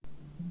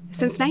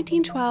Since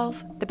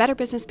 1912, the Better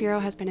Business Bureau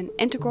has been an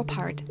integral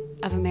part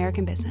of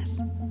American business.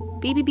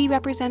 BBB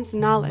represents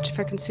knowledge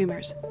for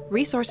consumers,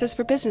 resources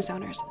for business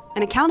owners,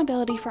 and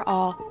accountability for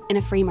all in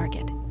a free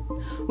market.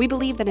 We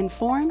believe that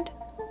informed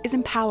is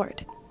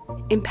empowered.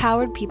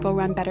 Empowered people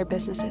run better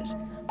businesses,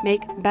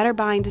 make better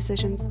buying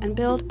decisions, and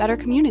build better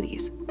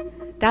communities.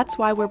 That's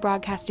why we're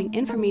broadcasting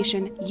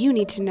information you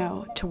need to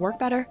know to work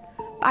better,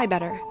 buy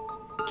better,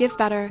 give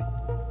better,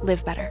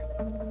 live better.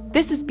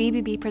 This is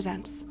BBB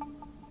Presents.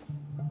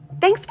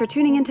 Thanks for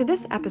tuning into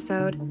this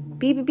episode,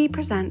 BBB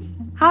Presents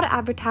How to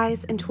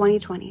Advertise in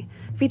 2020,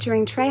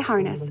 featuring Trey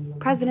Harness,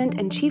 President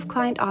and Chief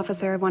Client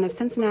Officer of one of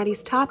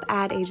Cincinnati's top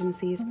ad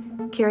agencies,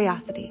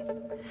 Curiosity.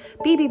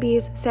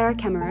 BBB's Sarah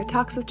Kemmerer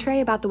talks with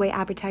Trey about the way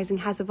advertising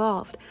has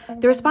evolved,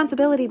 the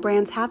responsibility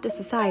brands have to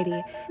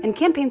society, and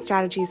campaign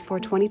strategies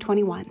for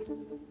 2021.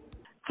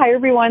 Hi,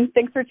 everyone.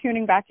 Thanks for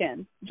tuning back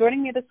in.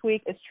 Joining me this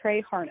week is Trey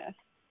Harness,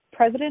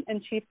 President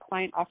and Chief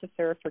Client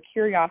Officer for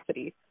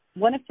Curiosity,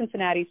 one of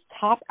Cincinnati's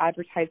top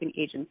advertising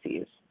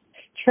agencies.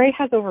 Trey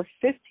has over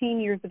 15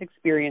 years of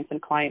experience in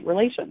client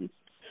relations,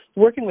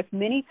 working with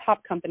many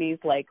top companies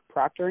like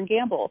Procter &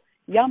 Gamble,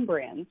 Yum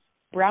Brands,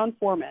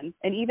 Brown-Forman,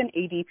 and even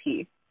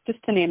ADP,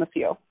 just to name a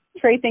few.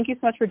 Trey, thank you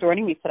so much for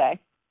joining me today.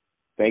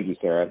 Thank you,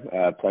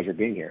 Sarah. Pleasure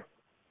being here.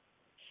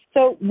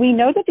 So we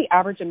know that the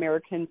average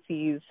American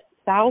sees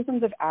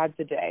thousands of ads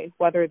a day,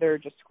 whether they're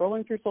just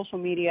scrolling through social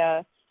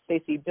media,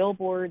 they see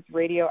billboards,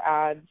 radio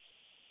ads.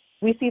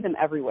 We see them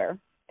everywhere.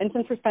 And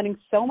since we're spending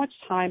so much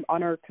time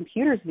on our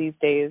computers these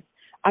days,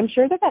 I'm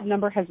sure that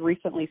number has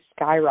recently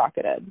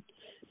skyrocketed.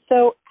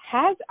 So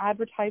has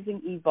advertising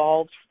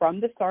evolved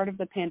from the start of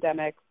the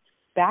pandemic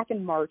back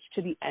in March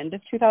to the end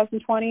of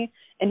 2020?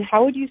 And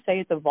how would you say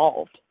it's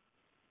evolved?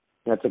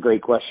 That's a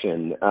great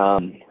question.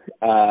 Well,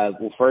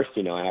 first,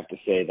 I have to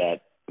say that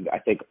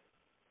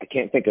I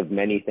can't think of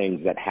many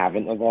things that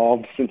haven't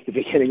evolved since the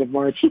beginning of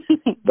March.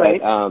 Right.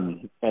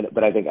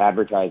 But I think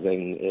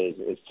advertising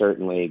is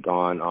certainly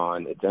gone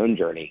on its own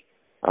journey.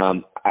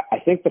 I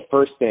think the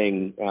first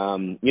thing,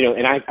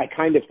 and I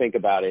kind of think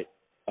about it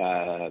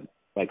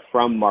like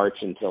from March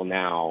until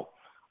now.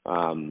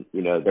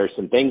 There's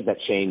some things that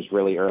changed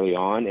really early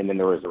on, and then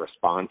there was a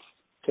response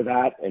to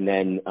that, and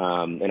then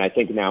and I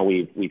think now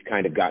we've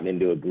kind of gotten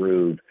into a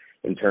groove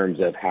in terms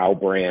of how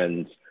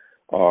brands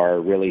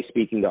are really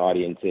speaking to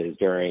audiences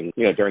during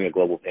a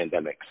global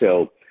pandemic.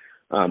 So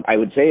I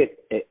would say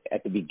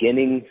at the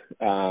beginning,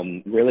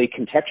 really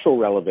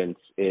contextual relevance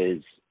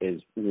is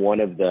one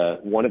of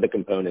the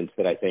components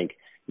that I think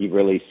you've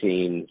really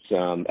seen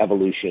some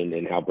evolution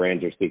in how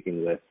brands are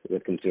speaking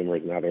with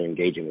consumers and how they're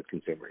engaging with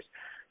consumers.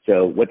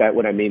 So what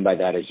I mean by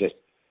that is just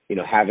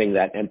having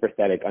that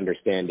empathetic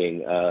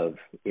understanding of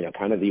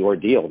kind of the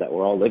ordeal that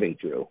we're all living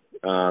through.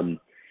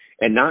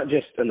 And not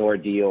just an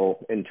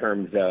ordeal in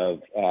terms of,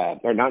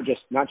 or not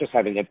just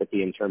having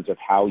empathy in terms of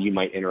how you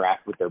might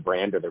interact with their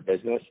brand or their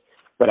business,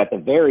 but at the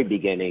very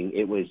beginning,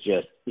 it was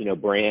just,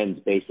 brands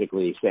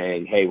basically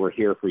saying, hey, we're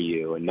here for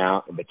you. And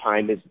now the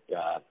time is,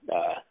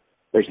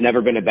 there's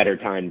never been a better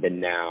time than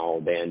now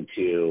than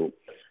to,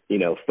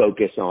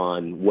 focus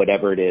on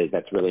whatever it is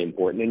that's really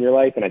important in your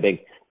life. And I think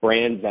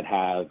brands that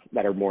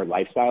are more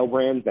lifestyle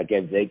brands,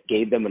 they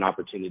gave them an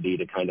opportunity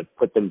to kind of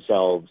put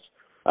themselves,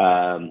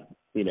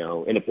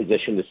 in a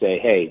position to say,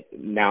 hey,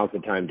 now's the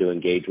time to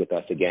engage with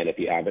us again if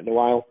you haven't in a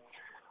while.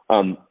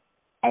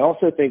 I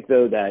also think,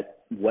 though, that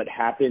what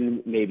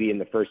happened maybe in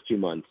the first 2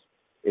 months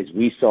is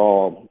we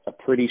saw a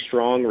pretty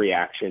strong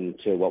reaction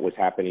to what was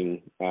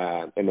happening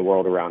in the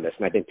world around us.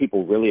 And I think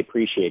people really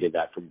appreciated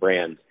that from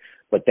brands.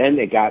 But then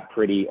it got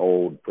pretty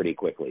old pretty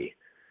quickly.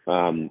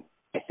 I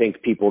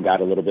think people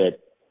got a little bit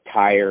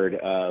tired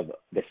of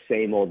the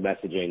same old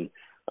messaging.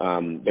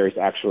 There's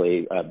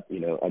actually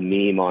a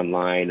meme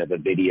online of a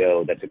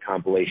video that's a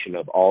compilation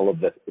of all of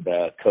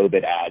the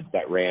COVID ads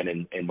that ran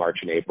in March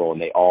and April,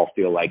 and they all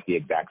feel like the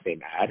exact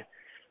same ad.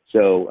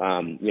 So,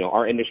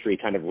 our industry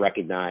kind of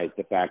recognized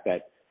the fact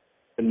that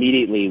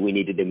immediately we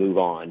needed to move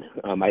on.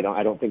 I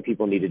don't think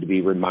people needed to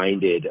be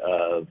reminded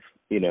of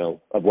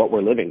what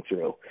we're living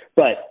through,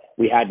 but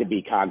we had to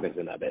be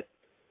cognizant of it.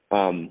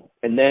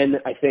 And then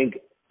I think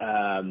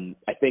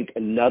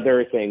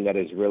another thing that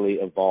has really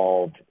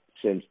evolved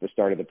since the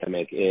start of the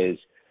pandemic is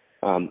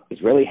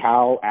really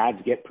how ads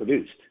get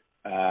produced.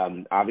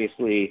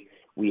 Obviously,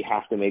 we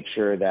have to make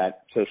sure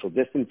that social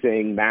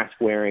distancing, mask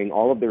wearing,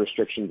 all of the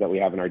restrictions that we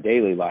have in our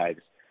daily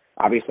lives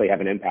obviously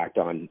have an impact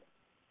on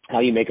how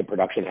you make a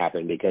production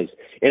happen, because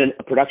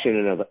a production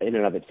in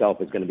and of itself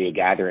is going to be a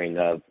gathering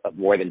of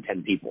more than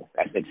 10 people,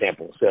 as an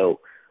example. So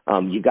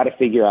you've got to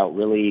figure out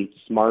really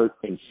smart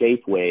and safe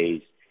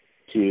ways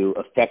to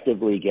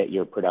effectively get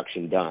your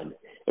production done.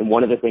 And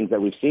one of the things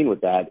that we've seen with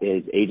that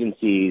is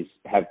agencies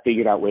have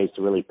figured out ways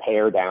to really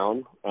pare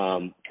down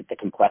the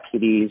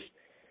complexities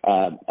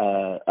of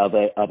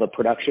a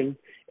production,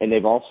 and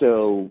they've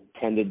also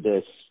tended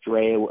to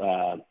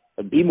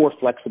be more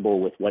flexible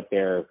with what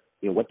they're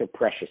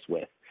precious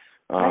with.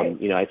 Right.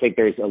 I think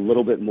there's a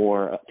little bit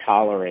more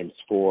tolerance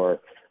for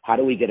how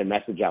do we get a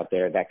message out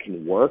there that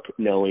can work,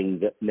 knowing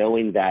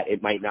that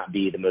it might not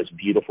be the most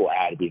beautiful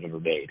ad we've ever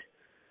made?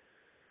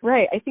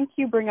 Right. I think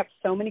you bring up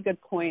so many good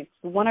points.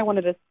 The one I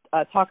wanted to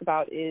talk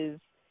about is,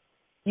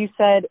 you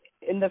said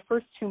in the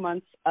first 2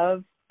 months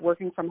of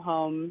working from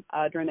home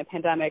during the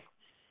pandemic,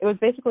 it was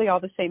basically all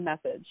the same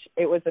message.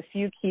 It was a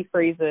few key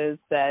phrases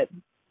that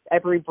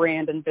every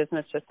brand and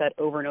business just said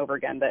over and over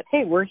again, that,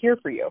 hey, we're here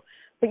for you.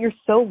 But you're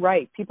so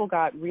right. People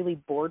got really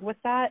bored with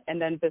that,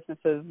 and then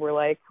businesses were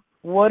like,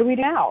 what do we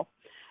do now?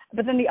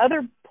 But then the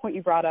other point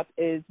you brought up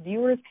is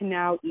viewers can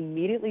now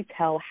immediately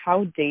tell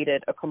how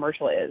dated a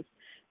commercial is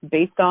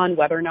based on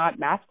whether or not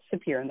masks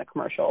appear in the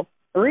commercial,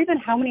 or even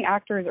how many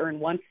actors are in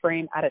one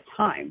frame at a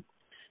time.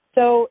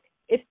 So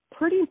it's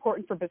pretty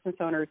important for business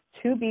owners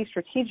to be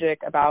strategic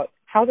about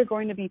how they're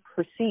going to be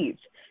perceived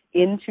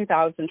in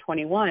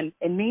 2021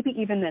 and maybe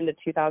even into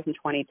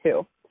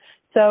 2022.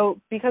 So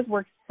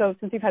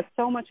since you've had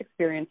so much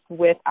experience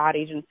with ad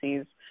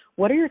agencies,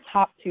 what are your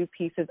top 2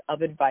 pieces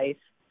of advice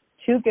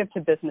to give to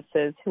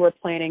businesses who are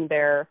planning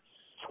their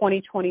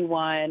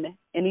 2021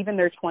 and even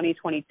their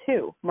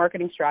 2022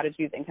 marketing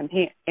strategies and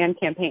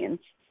campaigns?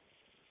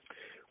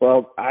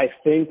 Well, I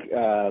think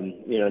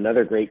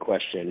another great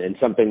question, and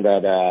something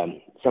that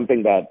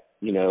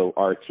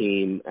our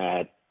team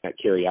at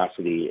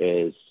Curiosity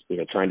is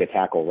trying to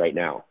tackle right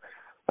now.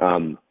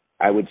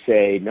 I would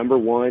say number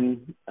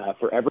one,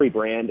 for every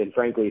brand, and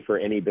frankly for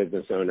any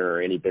business owner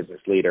or any business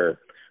leader,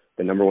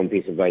 the number one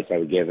piece of advice I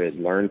would give is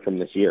learn from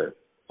this year.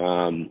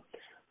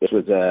 This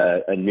was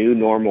a new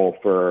normal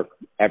for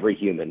every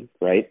human,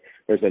 right?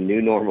 There's a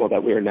new normal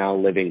that we are now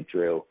living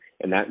through,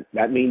 and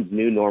that means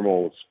new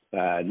normal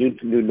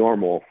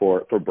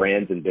for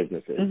brands and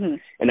businesses. Mm-hmm.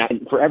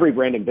 And for every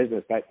brand and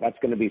business, that's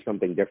going to be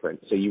something different.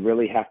 So you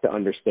really have to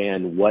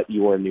understand what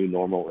your new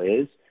normal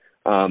is,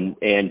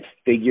 and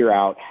figure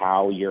out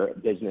how your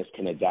business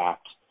can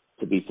adapt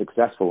to be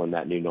successful in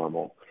that new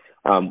normal.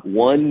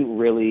 One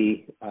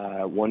really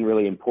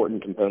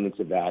important component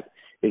of that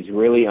is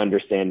really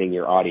understanding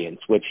your audience,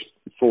 which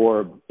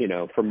for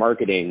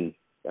marketing,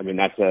 I mean,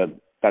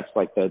 that's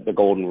like the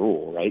golden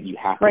rule, right? You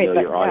have to know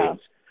your audience.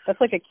 Yeah. That's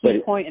like a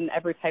key point in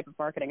every type of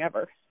marketing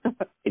ever.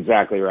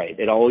 Exactly right.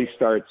 It always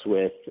starts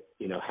with,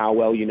 how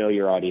well you know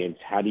your audience.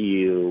 How do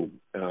you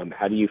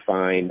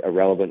find a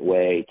relevant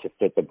way to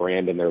fit the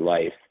brand in their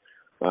life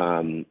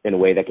in a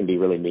way that can be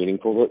really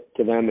meaningful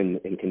to them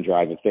and can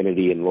drive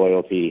affinity and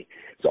loyalty.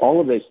 So all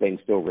of those things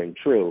still ring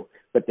true,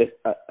 but this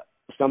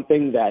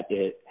something that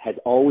it has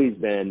always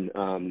been,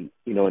 an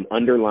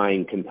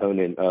underlying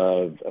component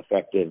of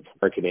effective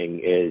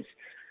marketing is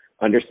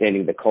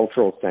understanding the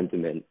cultural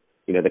sentiment,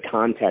 the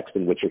context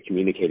in which you're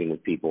communicating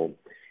with people.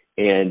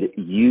 And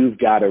you've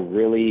got to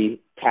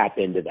really tap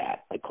into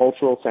that. Like,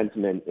 cultural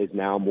sentiment is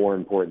now more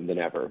important than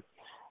ever.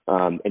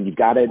 And you've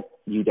got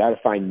to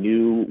find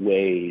new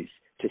ways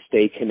to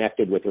stay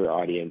connected with your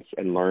audience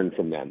and learn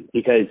from them,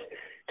 because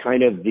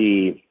kind of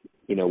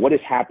what is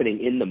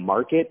happening in the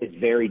market is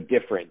very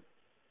different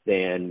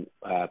than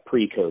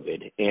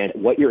pre-COVID. And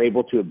what you're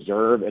able to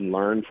observe and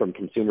learn from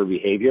consumer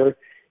behavior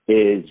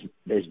is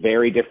there's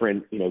very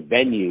different,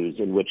 venues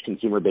in which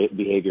consumer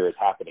behavior is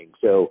happening.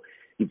 So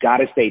you've got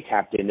to stay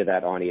tapped into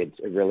that audience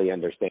and really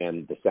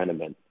understand the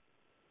sentiment.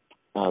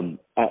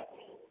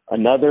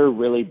 Another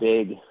really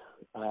big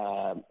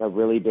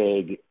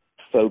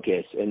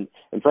focus, and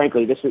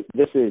frankly,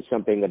 this is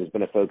something that has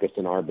been a focus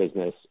in our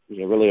business,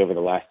 really over the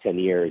last 10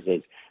 years,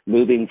 is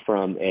moving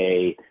from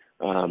a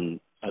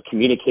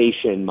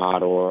communication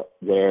model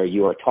where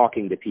you are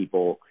talking to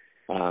people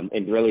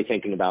and really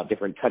thinking about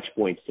different touch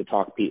points to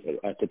talk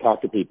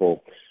to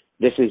people.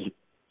 This is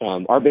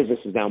our business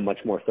is now much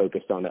more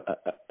focused on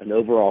an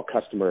overall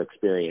customer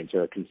experience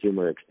or a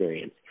consumer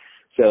experience.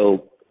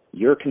 So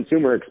your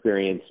consumer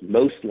experience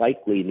most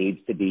likely needs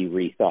to be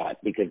rethought,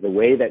 because the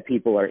way that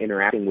people are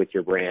interacting with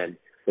your brand,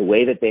 the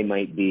way that they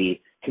might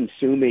be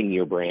consuming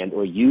your brand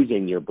or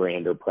using your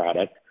brand or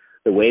product,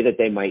 the way that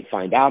they might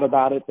find out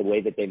about it, the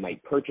way that they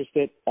might purchase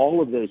it,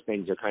 all of those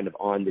things are kind of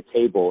on the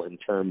table in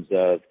terms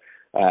of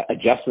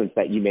adjustments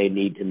that you may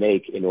need to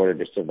make in order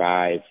to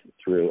survive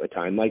through a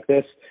time like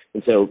this.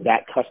 And so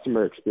that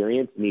customer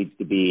experience needs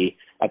to be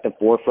at the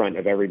forefront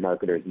of every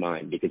marketer's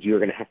mind, because you're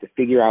going to have to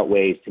figure out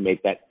ways to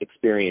make that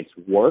experience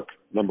work,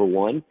 number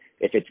one.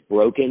 If it's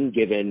broken,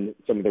 given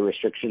some of the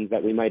restrictions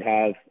that we might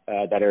have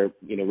that are,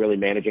 really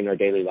managing our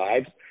daily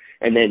lives.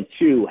 And then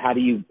two, how do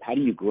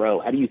you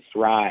grow? How do you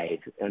thrive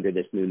under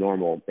this new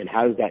normal? And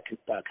how does that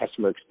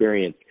customer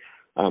experience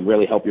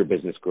really help your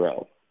business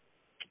grow?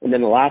 And then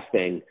the last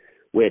thing,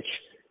 which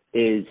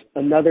is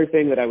another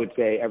thing that I would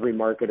say every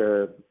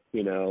marketer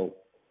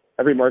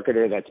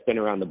that's been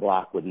around the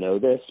block would know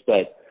this,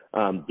 but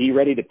be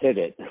ready to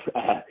pivot.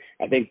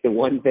 I think the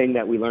one thing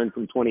that we learned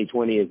from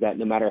 2020 is that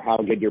no matter how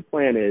good your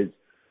plan is,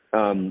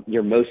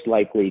 you're most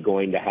likely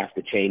going to have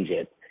to change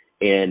it.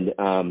 And,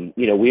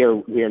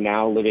 we are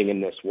now living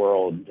in this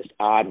world, this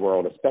odd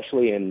world,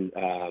 especially in,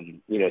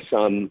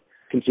 some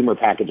consumer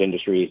package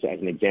industries, as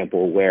an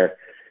example, where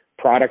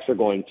products are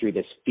going through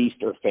this feast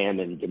or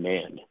famine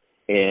demand.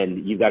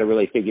 and you've got to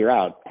really figure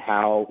out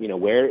how,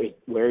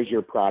 where's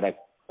your product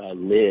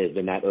live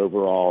in that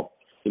overall,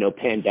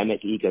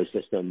 pandemic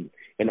ecosystem,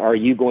 and are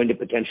you going to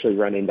potentially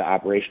run into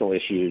operational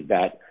issues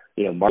that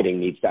marketing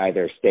needs to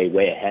either stay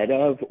way ahead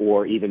of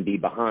or even be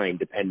behind,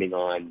 depending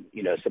on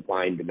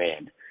supply and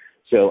demand.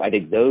 So I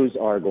think those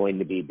are going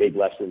to be big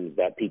lessons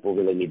that people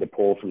really need to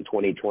pull from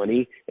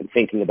 2020 and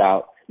thinking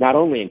about not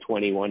only in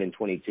 21 and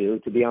 22,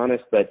 to be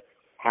honest, but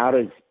how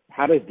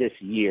does this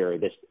year,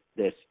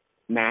 this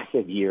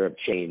massive year of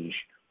change,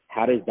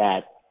 how does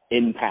that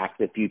impact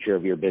the future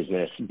of your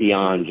business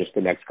beyond just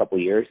the next couple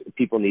of years?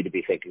 People need to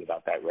be thinking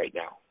about that right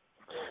now.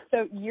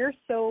 So you're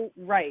so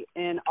right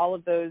in all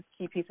of those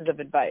key pieces of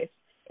advice.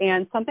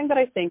 And something that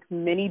I think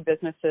many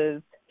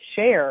businesses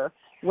share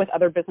with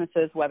other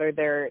businesses, whether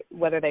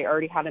they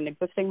already had an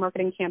existing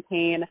marketing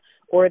campaign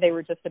or they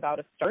were just about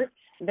to start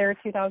their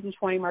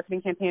 2020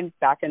 marketing campaign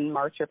back in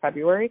March or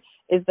February,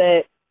 is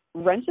that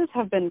wrenches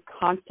have been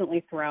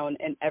constantly thrown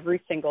in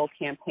every single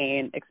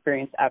campaign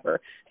experience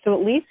ever. So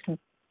at least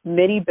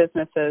many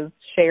businesses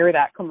share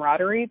that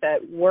camaraderie that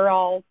we're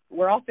all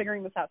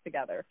figuring this out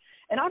together.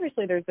 And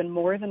obviously there's been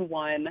more than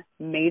one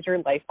major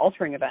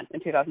life-altering event in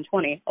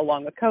 2020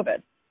 along with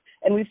COVID.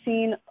 And we've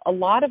seen a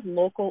lot of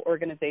local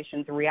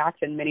organizations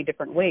react in many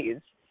different ways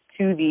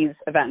to these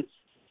events.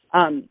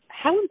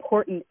 How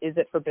important is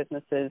it for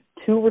businesses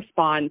to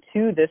respond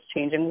to this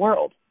changing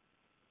world?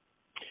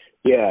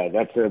 Yeah,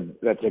 that's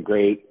a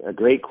great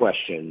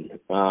question.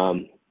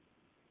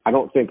 I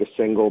don't think a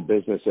single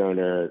business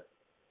owner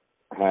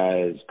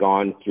has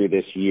gone through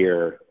this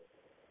year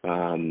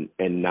and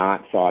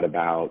not thought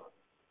about,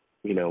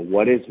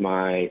 what's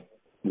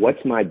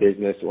my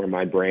business or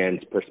my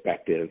brand's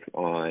perspective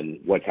on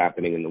what's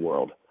happening in the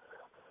world.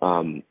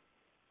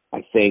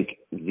 I think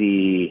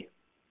there's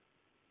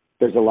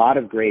a lot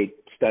of great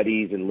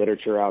studies and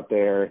literature out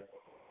there,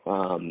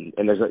 and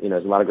there's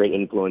a lot of great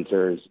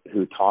influencers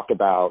who talk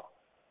about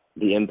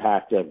the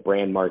impact of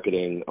brand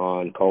marketing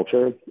on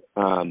culture.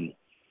 And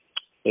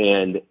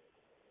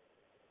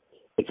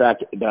in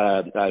fact,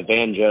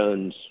 Van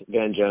Jones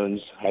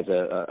has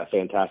a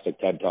fantastic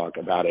TED Talk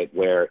about it,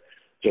 where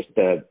just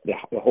the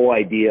whole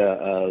idea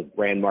of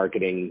brand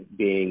marketing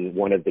being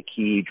one of the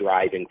key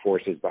driving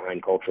forces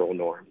behind cultural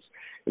norms.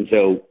 And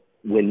so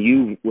when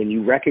you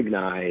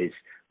recognize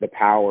the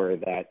power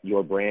that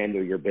your brand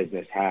or your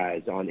business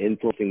has on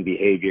influencing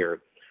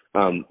behavior,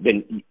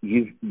 then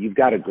you've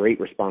got a great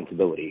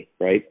responsibility,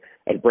 right?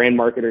 As brand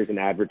marketers and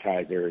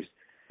advertisers,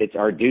 it's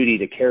our duty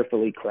to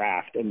carefully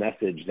craft a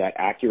message that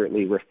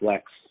accurately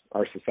reflects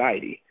our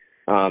society.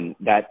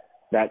 That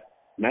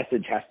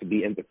message has to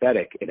be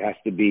empathetic. It has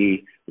to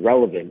be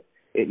relevant.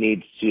 It may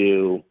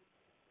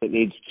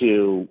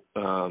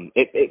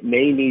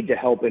need to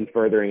help in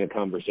furthering a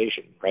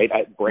conversation, right?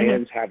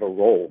 Brands have a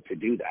role to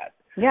do that.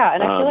 Yeah,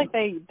 and I feel like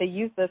they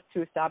use this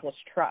to establish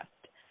trust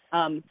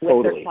with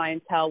totally. Their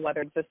clientele, whether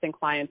existing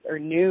clients or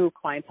new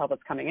clientele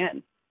that's coming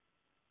in.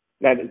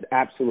 That is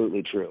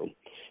absolutely true.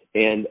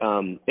 And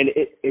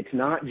it's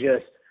not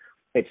just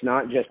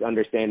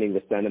understanding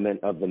the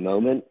sentiment of the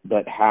moment,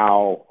 but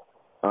how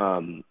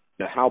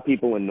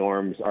people and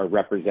norms are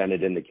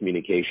represented in the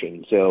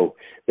communication. So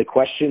the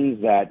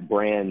questions that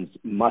brands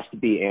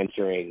must be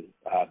answering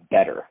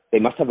better. They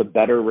must have a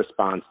better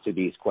response to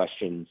these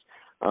questions,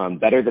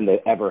 better than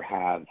they ever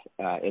have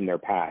in their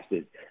past.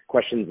 Is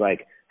questions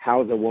like,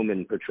 how's a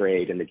woman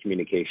portrayed in the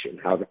communication?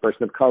 How's a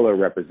person of color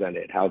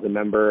represented? How's a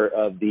member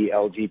of the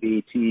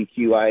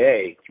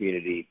LGBTQIA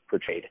community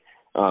portrayed?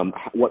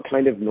 What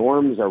kind of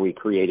norms are we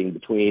creating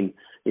between,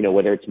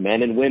 whether it's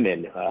men and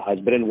women,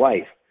 husband and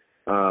wife,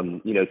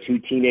 two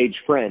teenage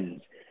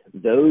friends?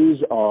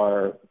 Those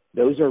are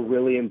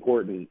really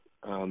important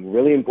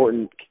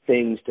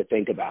things to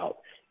think about.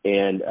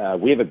 And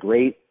we have a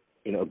great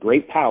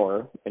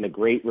power and a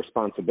great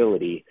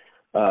responsibility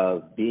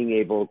of being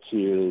able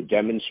to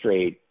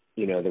demonstrate,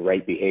 the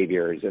right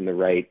behaviors and the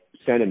right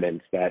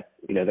sentiments that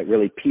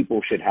really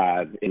people should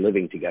have in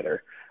living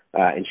together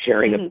and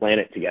sharing a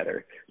planet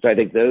together. So I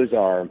think those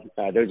are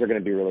going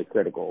to be really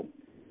critical.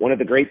 One of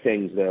the great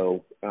things,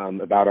 though,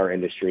 about our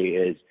industry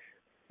is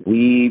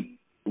we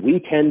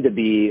tend to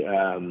be,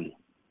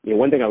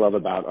 one thing I love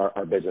about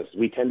our business,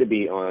 we tend to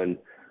be on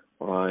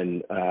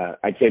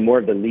I'd say more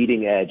of the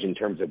leading edge in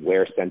terms of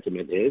where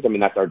sentiment is. I mean,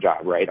 that's our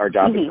job, right? Our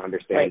job is to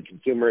understand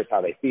consumers,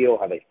 how they feel,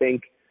 how they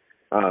think.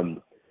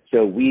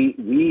 So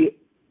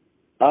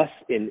us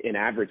in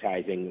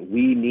advertising,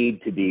 we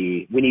need to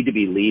be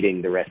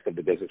leading the rest of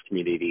the business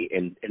community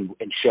and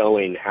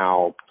showing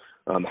how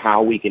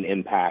we can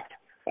impact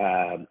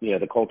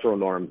the cultural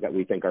norms that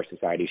we think our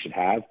society should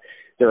have.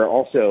 There are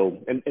also,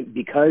 and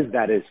because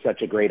that is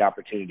such a great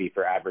opportunity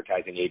for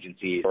advertising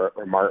agencies or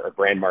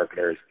brand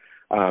marketers,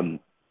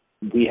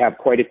 we have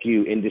quite a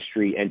few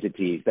industry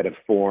entities that have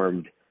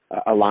formed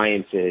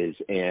alliances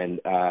and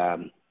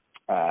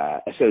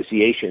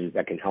associations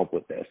that can help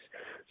with this.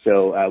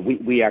 So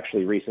we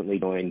actually recently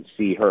joined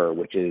See-Her,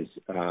 which is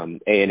ANA,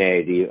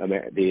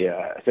 the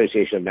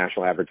Association of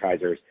National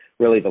Advertisers,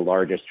 really the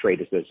largest trade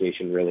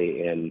association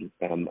really in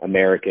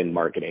American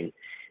marketing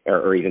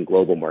or even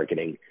global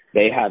marketing.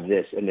 They have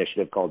this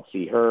initiative called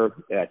See-Her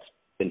that's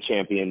been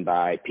championed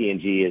by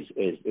P&G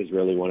is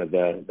really one of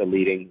the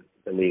leading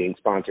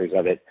sponsors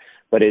of it.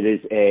 But it is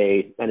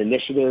an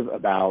initiative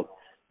about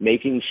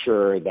making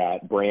sure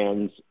that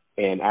brands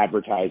and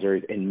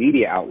advertisers and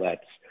media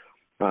outlets,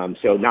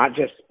 so not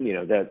just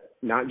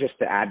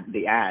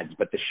the ads,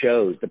 but the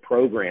shows, the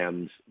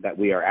programs that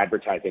we are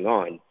advertising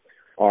on,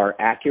 are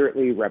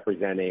accurately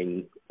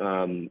representing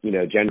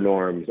gender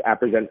norms,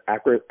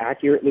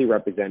 accurately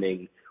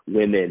representing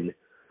women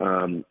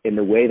in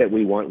the way that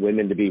we want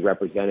women to be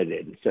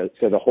represented.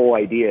 So the whole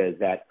idea is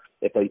that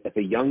if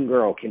a young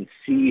girl can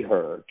see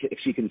if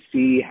she can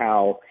see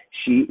how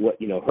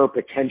her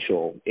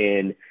potential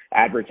in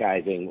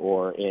advertising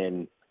or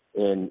in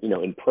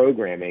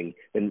programming,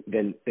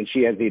 then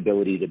she has the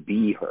ability to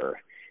be her.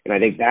 And I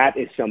think that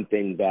is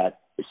something that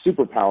is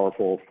super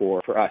powerful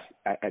for us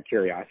at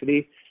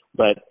Curiosity,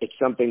 but it's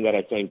something that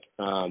I think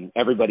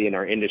everybody in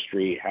our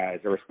industry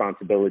has a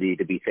responsibility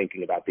to be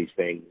thinking about these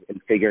things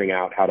and figuring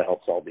out how to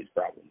help solve these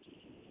problems.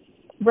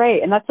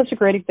 Right, and that's such a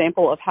great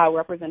example of how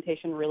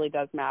representation really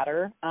does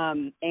matter,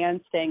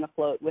 and staying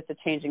afloat with the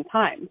changing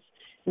times.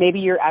 Maybe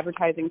you're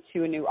advertising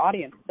to a new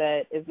audience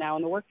that is now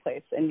in the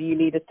workplace, and you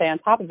need to stay on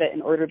top of it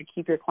in order to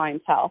keep your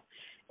clientele.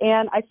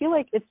 And I feel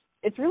like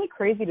it's really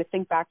crazy to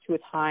think back to a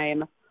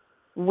time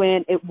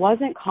when it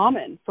wasn't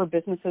common for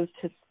businesses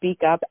to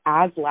speak up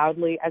as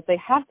loudly as they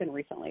have been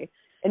recently,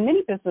 and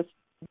many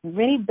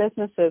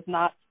businesses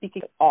not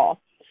speaking at all.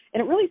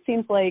 And it really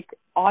seems like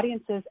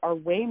audiences are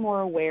way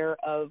more aware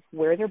of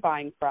where they're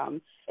buying from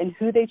and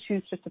who they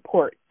choose to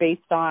support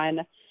based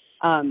on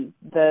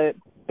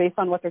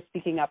what they're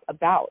speaking up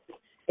about.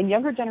 And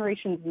younger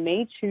generations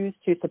may choose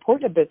to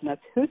support a business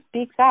who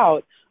speaks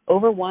out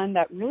over one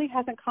that really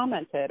hasn't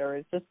commented or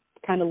is just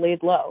kind of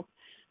laid low.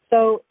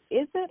 So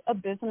is it a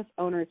business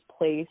owner's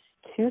place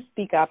to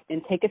speak up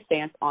and take a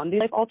stance on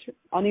these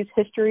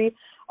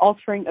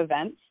history-altering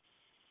events?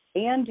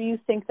 And do you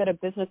think that a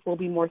business will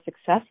be more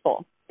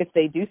successful if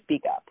they do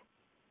speak up?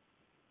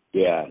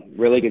 Yeah,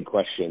 really good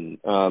question.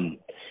 And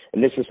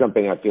this is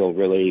something I feel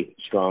really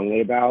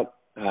strongly about.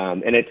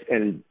 And as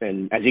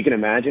you can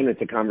imagine,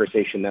 it's a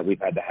conversation that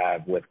we've had to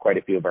have with quite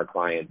a few of our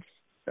clients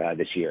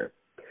this year.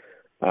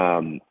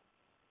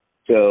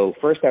 So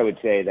first I would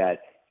say that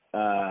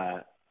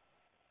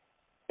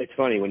it's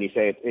funny when you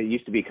say it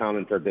used to be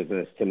common for a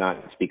business to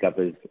not speak up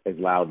as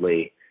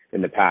loudly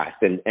in the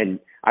past. And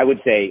I would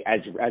say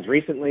as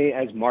recently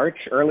as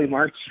early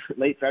March,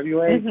 late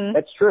February, mm-hmm.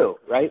 That's true,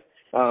 right?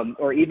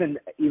 Or even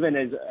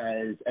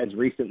as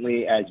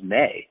recently as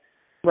May.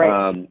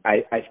 Right.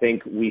 I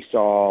think we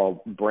saw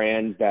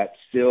brands that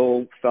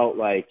still felt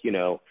like,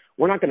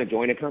 we're not going to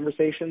join a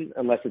conversation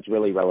unless it's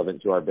really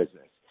relevant to our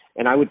business.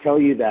 And I would tell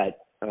you that,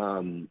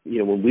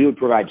 when we would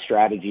provide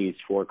strategies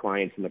for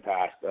clients in the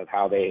past of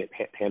how they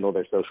handle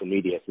their social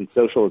media, since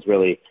social is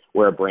really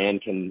where a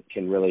brand can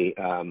really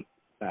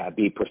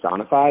be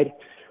personified,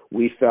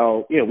 we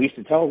used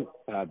to tell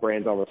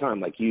brands all the time,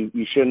 like you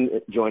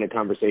shouldn't join a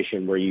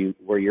conversation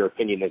where your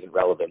opinion isn't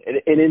relevant.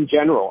 And in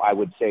general, I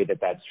would say that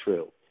that's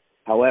true.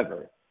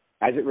 However,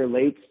 as it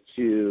relates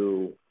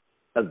to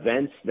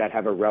events that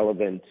have a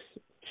relevance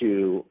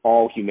to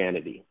all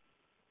humanity,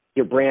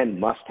 your brand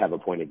must have a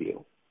point of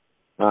view.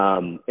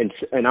 And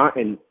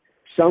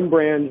some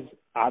brands,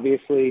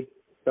 obviously,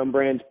 some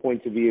brands'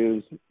 points of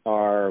views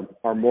are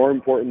more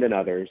important than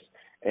others,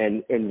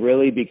 and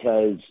really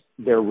because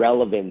their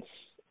relevance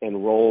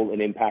and role in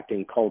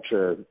impacting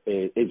culture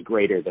is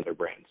greater than their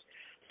brands.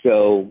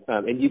 So,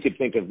 and you could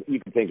think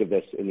of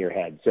this in your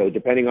head. So,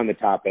 depending on the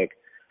topic,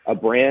 a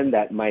brand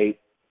that might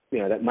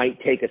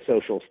take a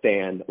social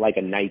stand like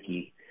a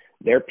Nike,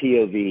 their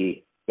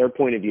POV, their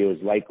point of view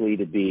is likely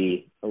to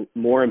be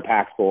more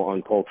impactful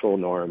on cultural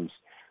norms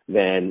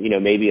than,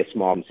 maybe a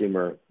small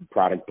consumer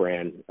product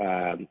brand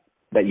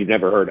that you've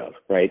never heard of,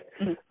 right?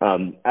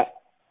 Mm-hmm.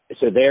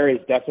 So there is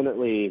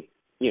definitely,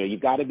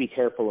 you've got to be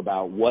careful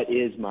about what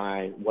is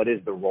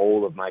the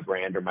role of my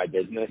brand or my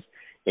business,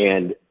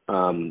 and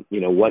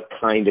what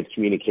kind of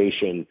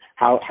communication,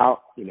 how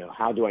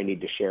do I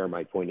need to share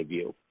my point of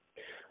view?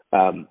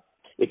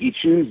 If you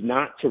choose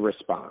not to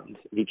respond,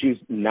 if you choose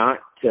not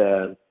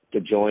to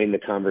join the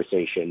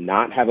conversation,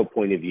 not have a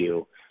point of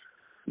view,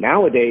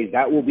 nowadays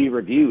that will be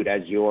reviewed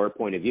as your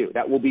point of view.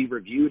 That will be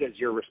reviewed as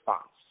your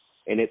response,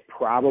 and it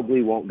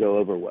probably won't go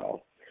over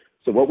well.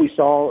 So what we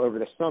saw over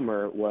the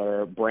summer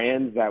were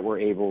brands that were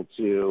able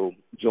to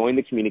join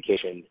the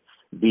communication,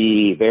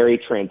 be very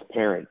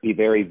transparent, be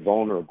very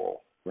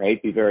vulnerable,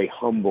 right? Be very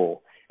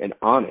humble and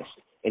honest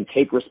and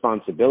take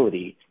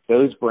responsibility.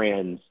 Those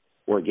brands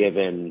were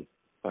given,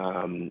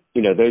 were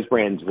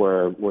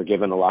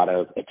given a lot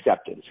of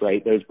acceptance,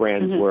 right? Those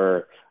brands mm-hmm.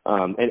 were,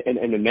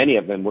 and many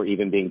of them were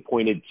even being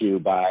pointed to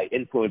by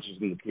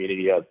influencers in the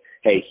community of,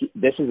 hey,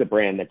 this is a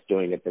brand that's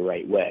doing it the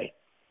right way.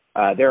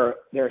 there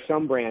are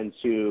some brands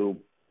who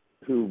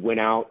went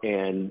out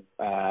and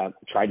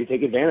tried to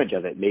take advantage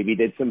of it, maybe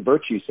did some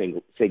virtue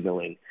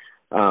signaling,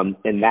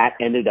 and that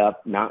ended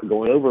up not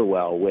going over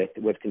well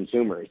with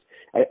consumers.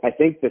 I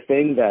think the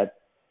thing that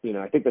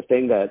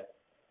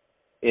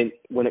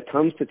when it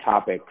comes to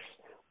topics,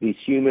 these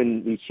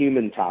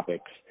human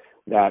topics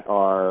that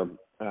are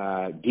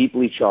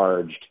deeply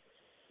charged,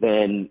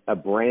 then a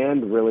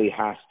brand really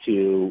has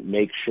to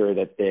make sure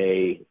that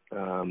they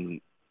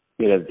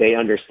they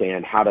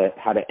understand how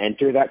to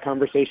enter that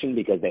conversation,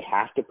 because they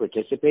have to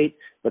participate,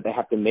 but they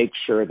have to make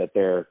sure that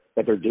they're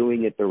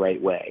doing it the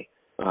right way.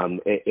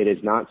 It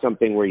is not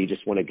something where you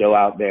just want to go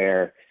out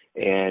there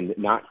and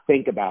not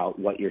think about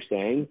what you're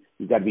saying.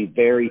 You've got to be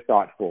very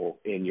thoughtful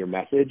in your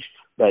message,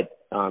 but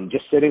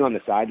just sitting on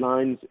the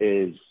sidelines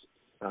is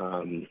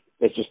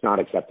it's just not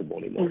acceptable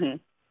anymore. Mm-hmm.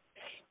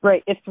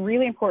 Right. It's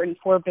really important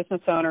for business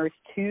owners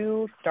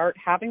to start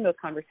having those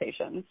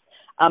conversations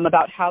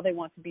about how they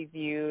want to be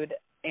viewed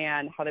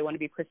and how they want to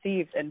be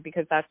perceived, and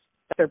because that's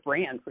their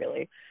brand,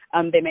 really.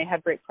 They may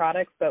have great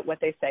products, but what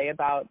they say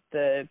about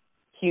the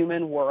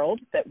human world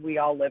that we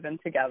all live in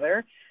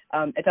together,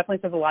 it definitely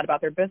says a lot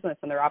about their business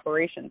and their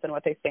operations and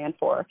what they stand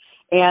for.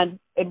 And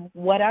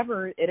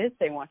whatever it is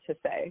they want to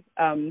say,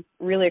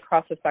 really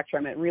across the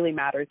spectrum, it really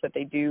matters that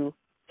they do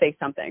say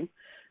something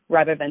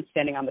rather than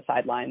standing on the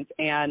sidelines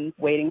and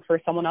waiting for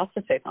someone else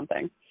to say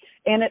something.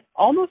 And it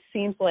almost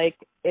seems like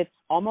it's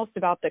almost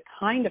about the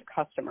kind of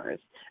customers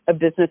a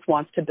business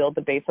wants to build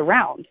the base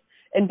around.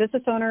 And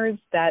business owners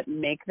that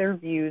make their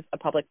views a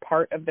public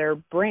part of their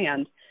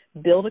brand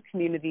build a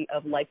community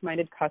of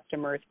like-minded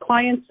customers,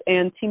 clients,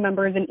 and team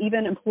members, and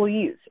even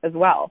employees as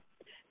well.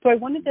 So I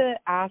wanted to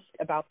ask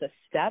about the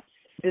steps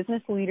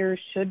business leaders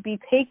should be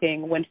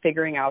taking when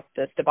figuring out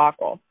this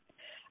debacle.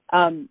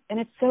 And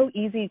it's so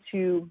easy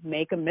to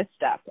make a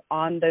misstep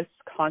on this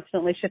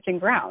constantly shifting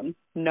ground.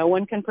 No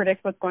one can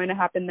predict what's going to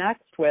happen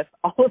next with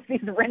all of these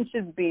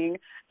wrenches being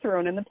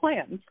thrown in the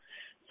plans.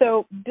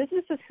 So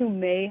businesses who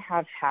may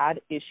have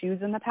had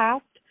issues in the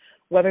past,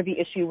 whether the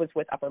issue was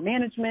with upper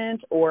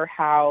management or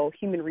how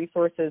human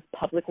resources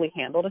publicly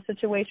handled a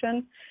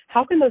situation,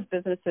 how can those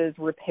businesses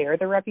repair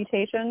their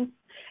reputations,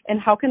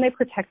 and how can they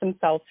protect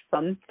themselves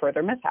from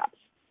further mishaps?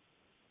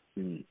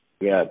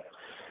 Yeah,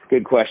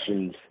 good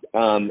questions,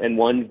 and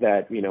ones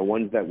that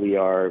we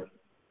are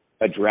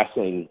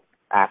addressing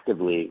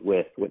actively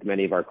with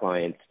many of our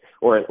clients,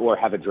 or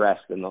have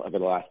addressed over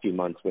the last few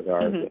months with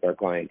our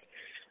clients.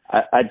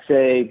 I'd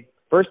say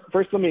first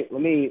let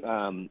me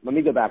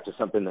go back to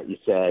something that you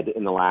said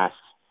in the last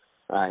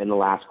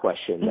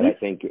question that I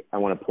think I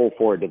want to pull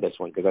forward to this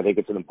one, because I think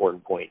it's an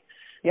important point.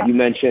 Yeah. You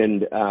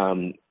mentioned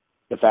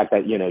the fact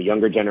that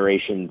younger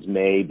generations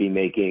may be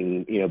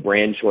making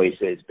brand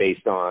choices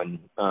based on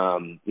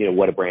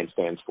what a brand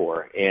stands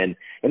for, and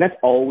that's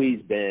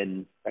always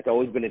been a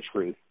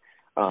truth.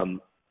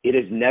 It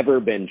has never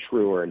been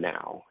truer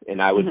now,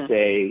 and I would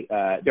say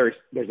there's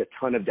a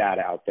ton of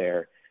data out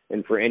there,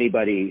 and for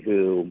anybody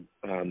who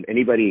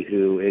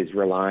is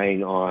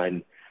relying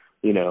on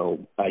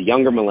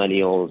younger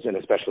millennials and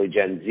especially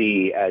Gen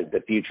Z as the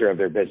future of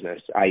their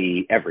business,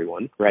 i.e.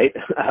 everyone, right?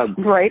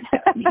 Right.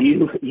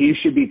 you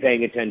should be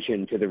paying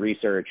attention to the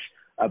research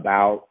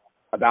about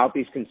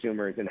these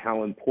consumers and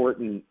how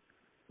important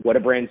what a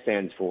brand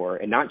stands for,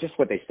 and not just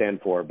what they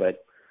stand for,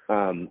 but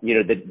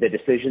the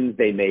decisions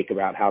they make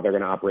about how they're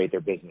going to operate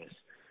their business.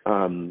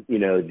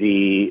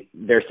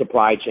 Their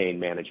supply chain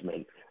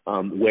management,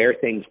 where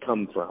things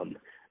come from.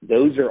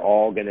 Those are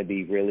all going to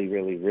be really,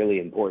 really, really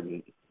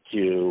important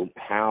to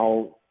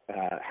how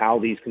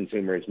these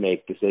consumers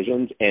make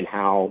decisions and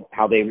how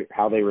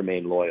they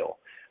remain loyal.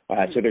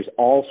 So there's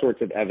all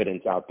sorts of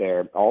evidence out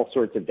there, all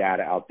sorts of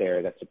data out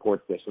there that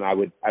supports this, and I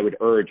would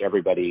urge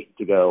everybody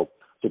to go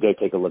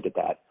take a look at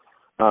that.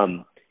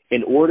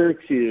 In order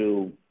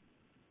to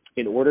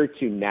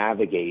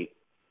navigate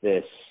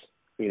this,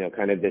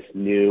 kind of this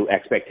new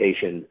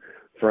expectation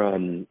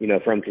from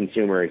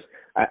consumers,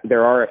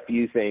 there are a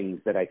few things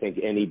that I think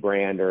any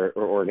brand or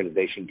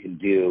organization can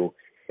do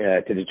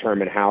to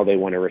determine how they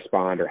want to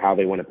respond or how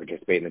they want to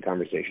participate in the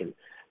conversation.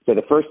 So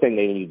the first thing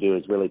they need to do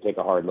is really take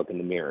a hard look in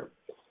the mirror.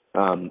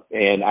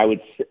 And I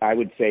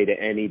would say to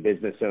any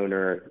business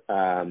owner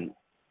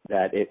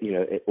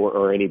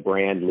or any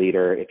brand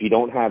leader, if you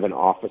don't have an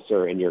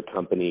officer in your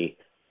company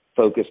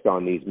focused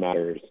on these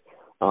matters,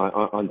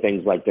 on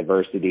things like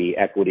diversity,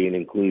 equity, and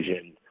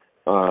inclusion,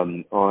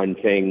 on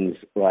things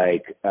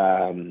like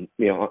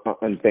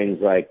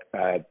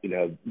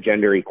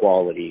gender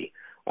equality.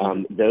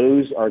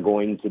 Those are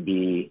going to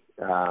be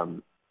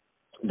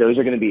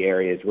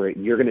areas where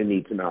you're going to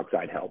need some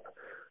outside help.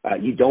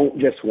 You don't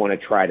just want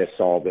to try to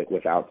solve it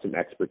without some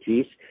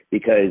expertise,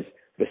 because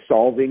the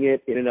solving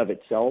it in and of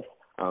itself,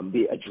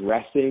 the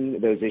addressing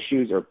those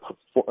issues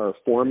or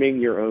forming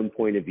your own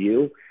point of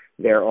view,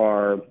 there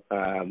are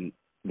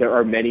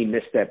many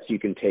missteps you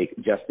can take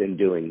just in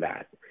doing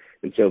that.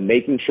 And so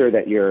making sure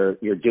that you're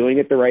doing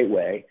it the right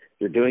way,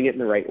 you're doing it in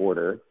the right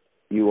order,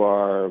 you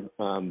are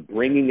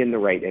bringing in the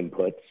right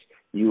inputs,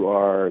 you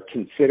are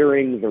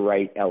considering the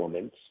right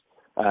elements,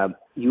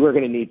 you are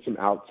going to need some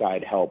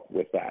outside help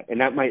with that.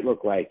 And that might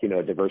look like,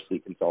 a diversity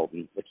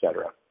consultant, et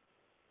cetera.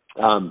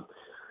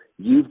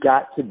 You've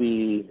got to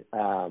be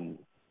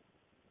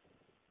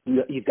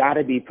you've got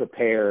to be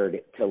prepared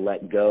to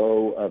let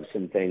go of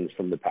some things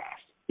from the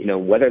past,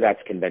 whether that's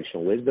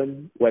conventional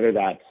wisdom, whether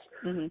that's,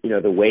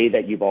 the way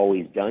that you've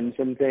always done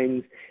some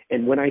things.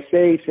 And when I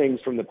say things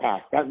from the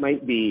past, that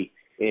might be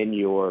in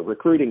your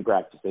recruiting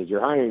practices,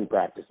 your hiring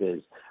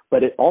practices,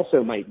 but it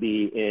also might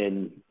be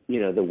in,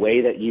 the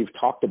way that you've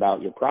talked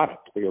about your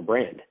product or your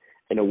brand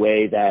in a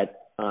way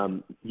that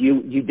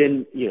you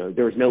didn't,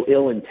 there was no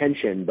ill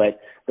intention, but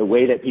the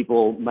way that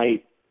people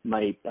might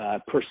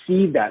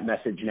perceive that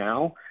message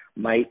now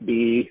might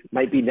be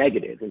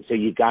negative. And so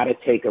you've got to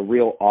take a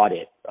real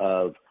audit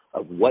of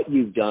what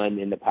you've done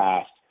in the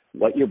past,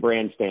 what your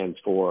brand stands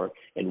for,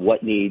 and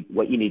what you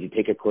need to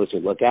take a closer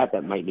look at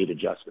that might need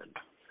adjustment.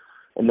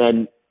 And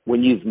then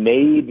when you've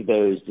made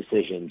those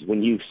decisions,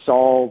 when you've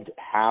solved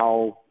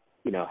how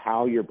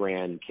your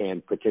brand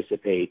can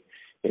participate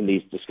in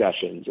these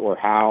discussions, or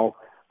how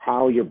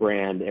your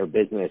brand or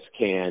business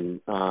can,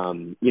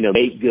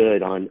 make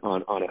good on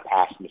a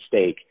past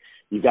mistake,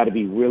 you've got to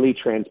be really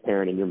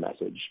transparent in your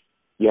message.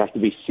 You have to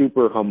be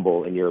super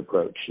humble in your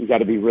approach. You've got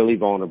to be really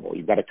vulnerable.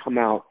 You've got to come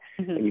out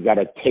and you've got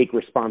to take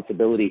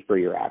responsibility for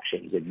your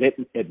actions,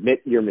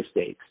 admit your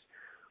mistakes.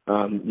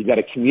 You've got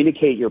to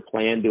communicate your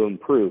plan to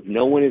improve.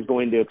 No one is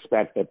going to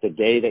expect that the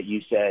day that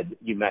you said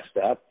you messed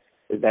up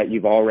is that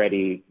you've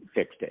already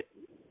fixed it.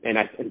 And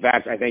in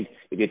fact, I think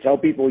if you tell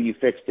people you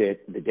fixed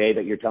it the day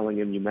that you're telling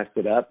them you messed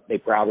it up, they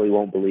probably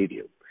won't believe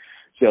you.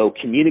 So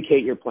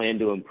communicate your plan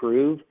to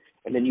improve,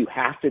 and then you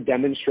have to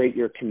demonstrate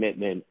your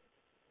commitment,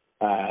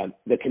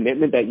 the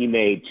commitment that you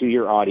made to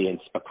your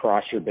audience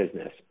across your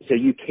business. So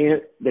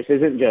this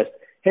isn't just,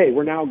 hey,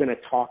 we're now going to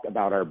talk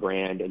about our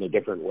brand in a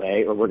different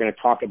way, or we're going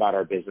to talk about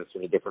our business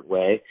in a different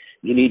way.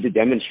 You need to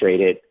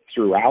demonstrate it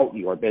throughout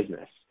your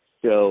business.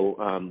 So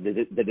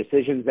the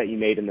decisions that you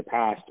made in the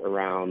past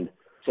around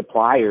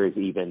suppliers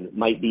even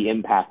might be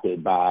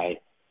impacted by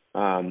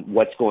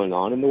what's going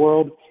on in the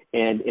world.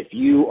 And if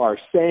you are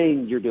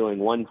saying you're doing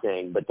one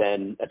thing, but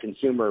then a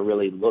consumer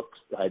really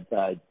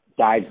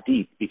dives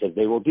deep, because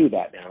they will do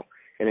that now,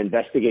 and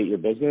investigate your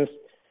business,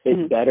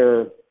 it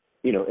better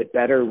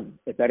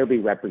be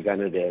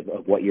representative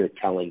of what you're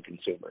telling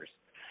consumers.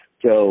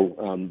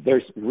 So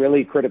there's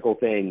really critical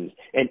things,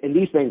 and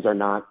these things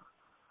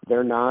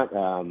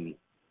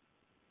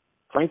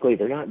frankly,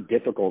 they're not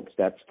difficult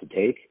steps to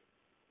take.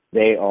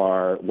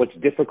 What's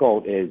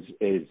difficult is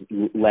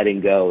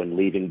letting go and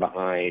leaving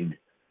behind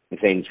the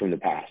things from the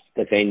past,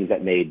 the things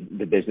that made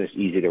the business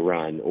easy to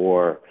run,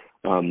 or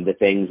the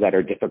things that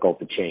are difficult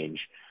to change.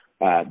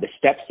 The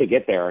steps to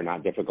get there are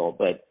not difficult,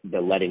 but the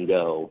letting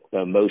go, the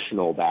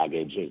emotional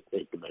baggage is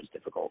the most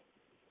difficult.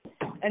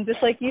 And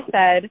just like you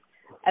said,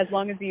 as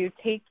long as you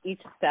take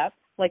each step,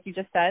 like you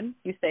just said,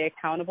 you stay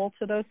accountable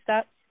to those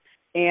steps,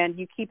 and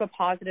you keep a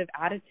positive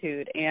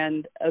attitude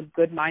and a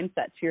good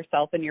mindset to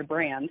yourself and your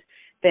brand,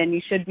 then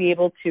you should be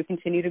able to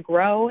continue to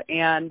grow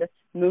and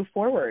move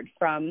forward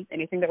from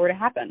anything that were to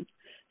happen.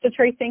 So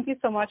Trey, thank you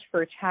so much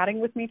for chatting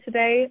with me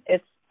today.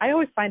 I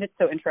always find it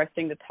so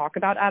interesting to talk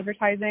about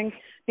advertising,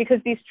 because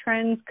these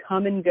trends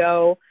come and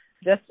go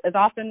just as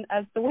often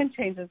as the wind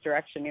changes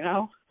direction,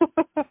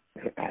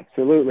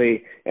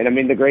 Absolutely. And I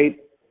mean, the great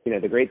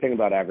thing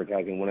about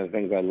advertising, one of the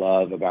things I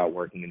love about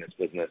working in this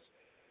business,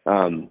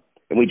 and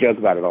we joke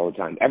about it all the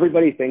time,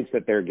 everybody thinks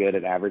that they're good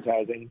at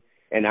advertising,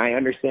 and I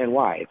understand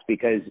why. It's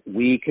because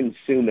we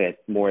consume it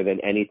more than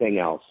anything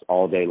else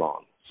all day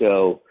long.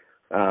 So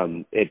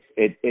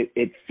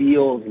it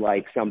feels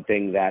like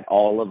something that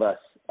all of us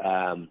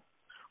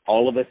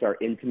are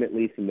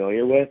intimately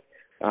familiar with,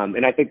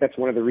 and I think that's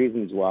one of the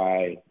reasons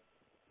why.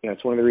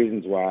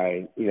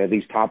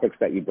 These topics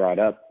that you brought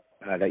up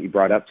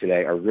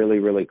today are really,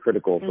 really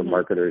critical for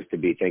marketers to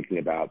be thinking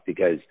about,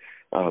 because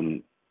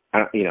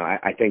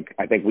I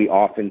think we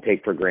often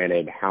take for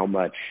granted how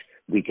much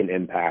we can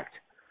impact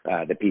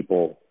the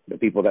people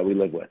that we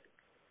live with.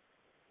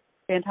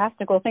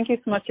 Fantastic. Well, thank you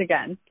so much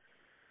again.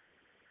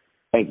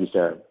 Thank you,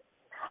 Sarah.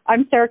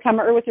 I'm Sarah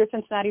Kemmerer with your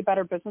Cincinnati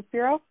Better Business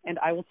Bureau, and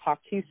I will talk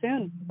to you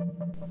soon.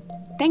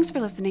 Thanks for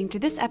listening to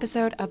this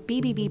episode of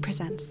BBB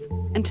Presents.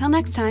 Until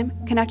next time,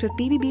 connect with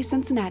BBB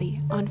Cincinnati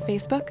on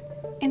Facebook,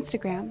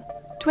 Instagram,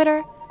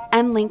 Twitter,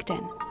 and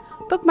LinkedIn.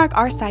 Bookmark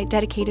our site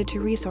dedicated to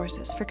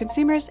resources for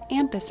consumers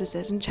and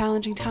businesses in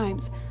challenging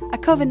times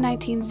at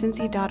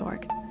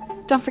covid19cincy.org.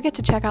 Don't forget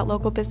to check out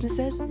local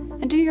businesses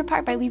and do your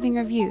part by leaving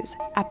reviews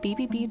at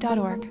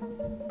bbb.org.